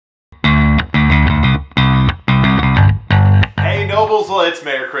Noblesville, it's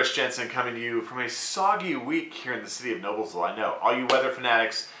Mayor Chris Jensen coming to you from a soggy week here in the city of Noblesville. I know, all you weather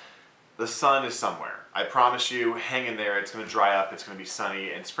fanatics, the sun is somewhere. I promise you, hang in there, it's going to dry up, it's going to be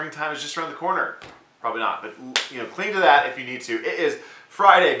sunny, and springtime is just around the corner. Probably not, but cling to that if you need to. It is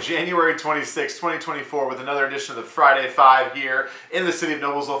Friday, January 26, 2024, with another edition of the Friday 5 here in the city of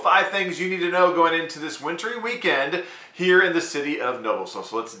Noblesville. 5 things you need to know going into this wintry weekend here in the city of Noblesville.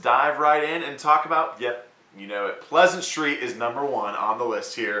 So let's dive right in and talk about, you know it, Pleasant Street is number 1 on the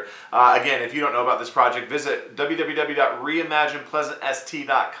list here. Again, if you don't know about this project, visit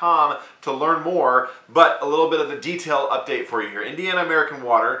www.reimaginepleasantst.com to learn more. But a little bit of the detail update for you here. Indiana American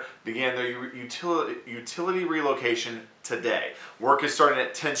Water began their utility relocation today. Work is starting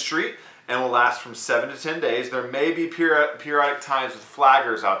at 10th Street and will last from 7 to 10 days. There may be periodic times with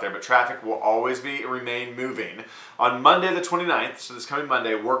flaggers out there, but traffic will always remain moving. On Monday the 29th, so this coming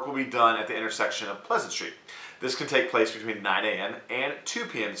Monday, work will be done at the intersection of Pleasant Street. This can take place between 9 a.m. and 2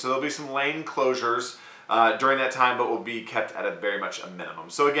 p.m. So there'll be some lane closures during that time, but will be kept at very much a minimum.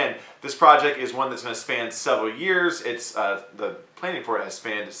 So again, this project is one that's going to span several years. It's the planning for it has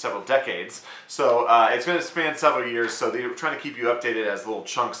spanned several decades. So it's going to span several years. So they're trying to keep you updated as little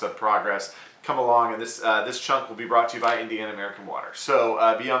chunks of progress come along, and this chunk will be brought to you by Indiana American Water. So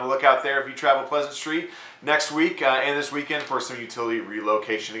be on the lookout there if you travel Pleasant Street next week and this weekend for some utility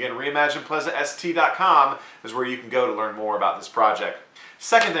relocation. Again, reimaginepleasantst.com is where you can go to learn more about this project.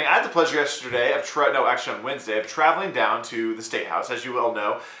 Second thing, I had the pleasure yesterday of, on Wednesday, of traveling down to the Statehouse. As you well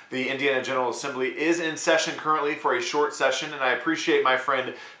know, the Indiana General Assembly is in session currently for a short session, and I appreciate my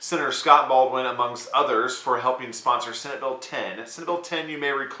friend Senator Scott Baldwin, amongst others, for helping sponsor Senate Bill 10. Senate Bill 10, you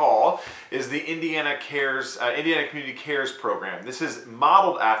may recall, is the Indiana Community Cares program. This is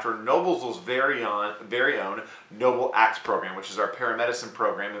modeled after Noblesville's very own Noble Act program, which is our paramedicine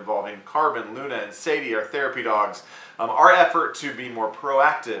program involving Carbon, Luna, and Sadie, our therapy dogs. Our effort to be more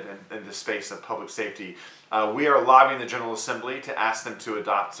proactive in the space of public safety. We are lobbying the General Assembly to ask them to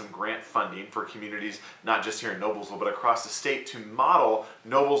adopt some grant funding for communities, not just here in Noblesville, but across the state, to model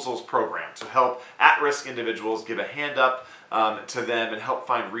Noblesville's program to help at-risk individuals, give a hand up to them and help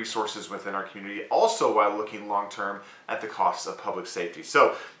find resources within our community, also while looking long-term at the costs of public safety.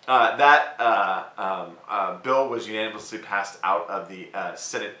 So that bill was unanimously passed out of the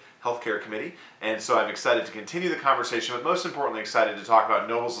Senate Healthcare Committee, and so I'm excited to continue the conversation, but most importantly excited to talk about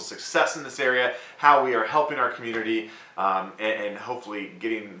Noblesville's success in this area, how we are helping our community, and hopefully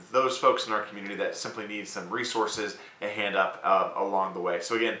getting those folks in our community that simply need some resources a hand up along the way.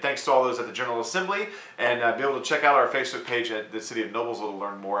 So again, thanks to all those at the General Assembly, and be able to check out our Facebook page at the City of Noblesville to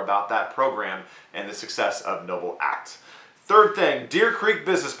learn more about that program and the success of Noble Act. Third thing, Deer Creek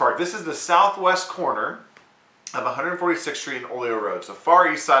Business Park. This is the southwest corner of 146th Street and Oleo Road, so far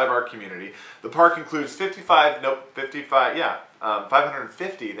east side of our community. The park includes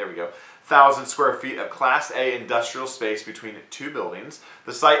 550, there we go, 1,000 square feet of Class A industrial space between 2 buildings.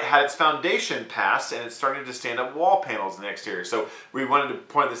 The site had its foundation passed, and it's starting to stand up wall panels in the exterior. So we wanted to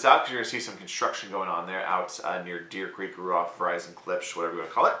point this out because you're going to see some construction going on there out near Deer Creek, Ruoff, Verizon, Eclipse, whatever you want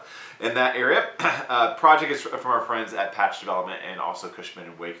to call it, in that area. Project is from our friends at Patch Development and also Cushman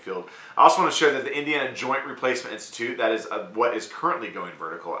and Wakefield. I also want to share that the Indiana Joint Replacement Institute, that is what is currently going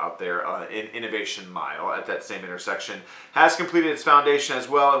vertical out there in Innovation Mile at that same intersection, has completed its foundation as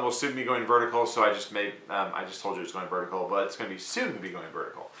well and will soon be going vertical. So I just told you it's going vertical, but it's going to be soon to be going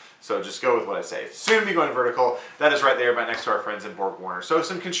vertical. So just go with what I say. It's soon to be going vertical. That is right there right next to our friends in Borg Warner. So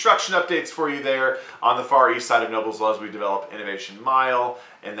some construction updates for you there on the far east side of Noblesville as we develop Innovation Mile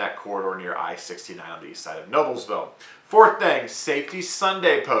in that corridor near I-69 on the east side of Noblesville. Fourth thing, Safety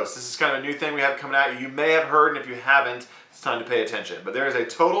Sunday Post. This is kind of a new thing we have coming out. You may have heard, and if you haven't, it's time to pay attention. But there is a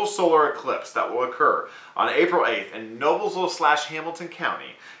total solar eclipse that will occur on April 8th, and Noblesville/Hamilton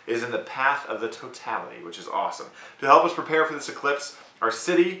County is in the path of the totality, which is awesome. To help us prepare for this eclipse, our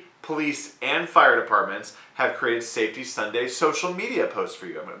city, police, and fire departments have created Safety Sunday social media posts for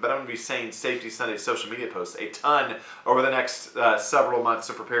you. But I'm going to be saying Safety Sunday social media posts a ton over the next several months,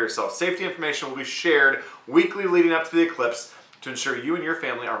 so prepare yourself. Safety information will be shared weekly leading up to the eclipse to ensure you and your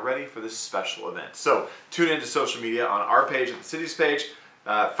family are ready for this special event. So tune into social media on our page, at the city's page,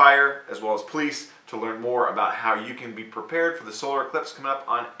 fire, as well as police, to learn more about how you can be prepared for the solar eclipse coming up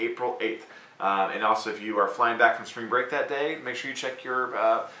on April 8th. And also, if you are flying back from spring break that day, make sure you check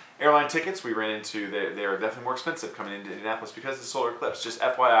your airline tickets. We ran into, they are definitely more expensive coming into Indianapolis because of the solar eclipse. Just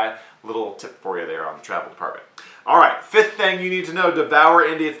FYI, little tip for you there on the travel department. All right, fifth thing you need to know, Devour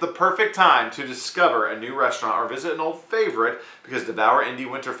Indy. It's the perfect time to discover a new restaurant or visit an old favorite because Devour Indy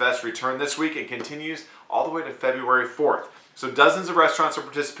Winterfest returned this week and continues all the way to February 4th. So dozens of restaurants are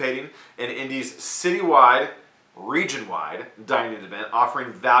participating in Indy's citywide region-wide dining event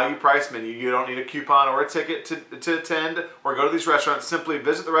offering value price menu. You don't need a coupon or a ticket to attend or go to these restaurants. Simply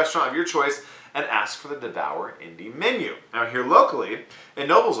visit the restaurant of your choice and ask for the Devour Indy menu. Now here locally in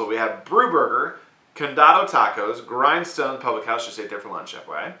Noblesville, we have Brew Burger, Condado Tacos, Grindstone Public House, just ate there for lunch,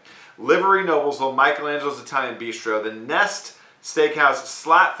 FYI, Livery Noblesville, Michelangelo's Italian Bistro, the Nest Steakhouse,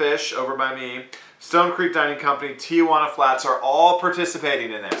 Slapfish over by me, Stone Creek Dining Company, Tijuana Flats are all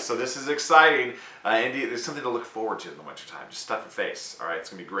participating in this. So this is exciting. Indy, there's something to look forward to in the wintertime. Just stuff your face. All right, it's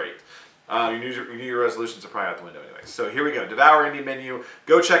going to be great. Your New Year resolutions are probably out the window anyway. So here we go. Devour Indy menu.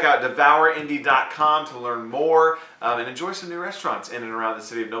 Go check out devourindy.com to learn more and enjoy some new restaurants in and around the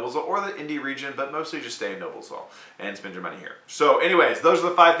city of Noblesville or the Indy region, but mostly just stay in Noblesville and spend your money here. So anyways, those are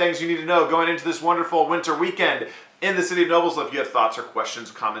the 5 things you need to know going into this wonderful winter weekend in the city of Noblesville. If you have thoughts or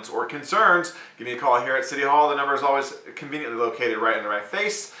questions, comments, or concerns, give me a call here at City Hall. The number is always conveniently located right under my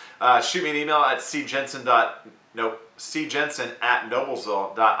face. Shoot me an email at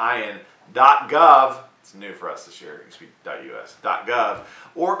cjensen@noblesville.in.gov. It's new for us this year. It used to be .us.gov.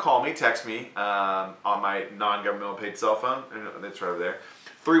 Or call me, text me on my non-governmental paid cell phone. It's right over there.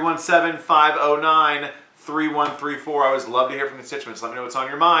 317-509-3134. I always love to hear from constituents. Let me know what's on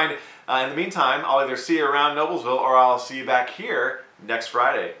your mind. In the meantime, I'll either see you around Noblesville or I'll see you back here next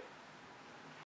Friday.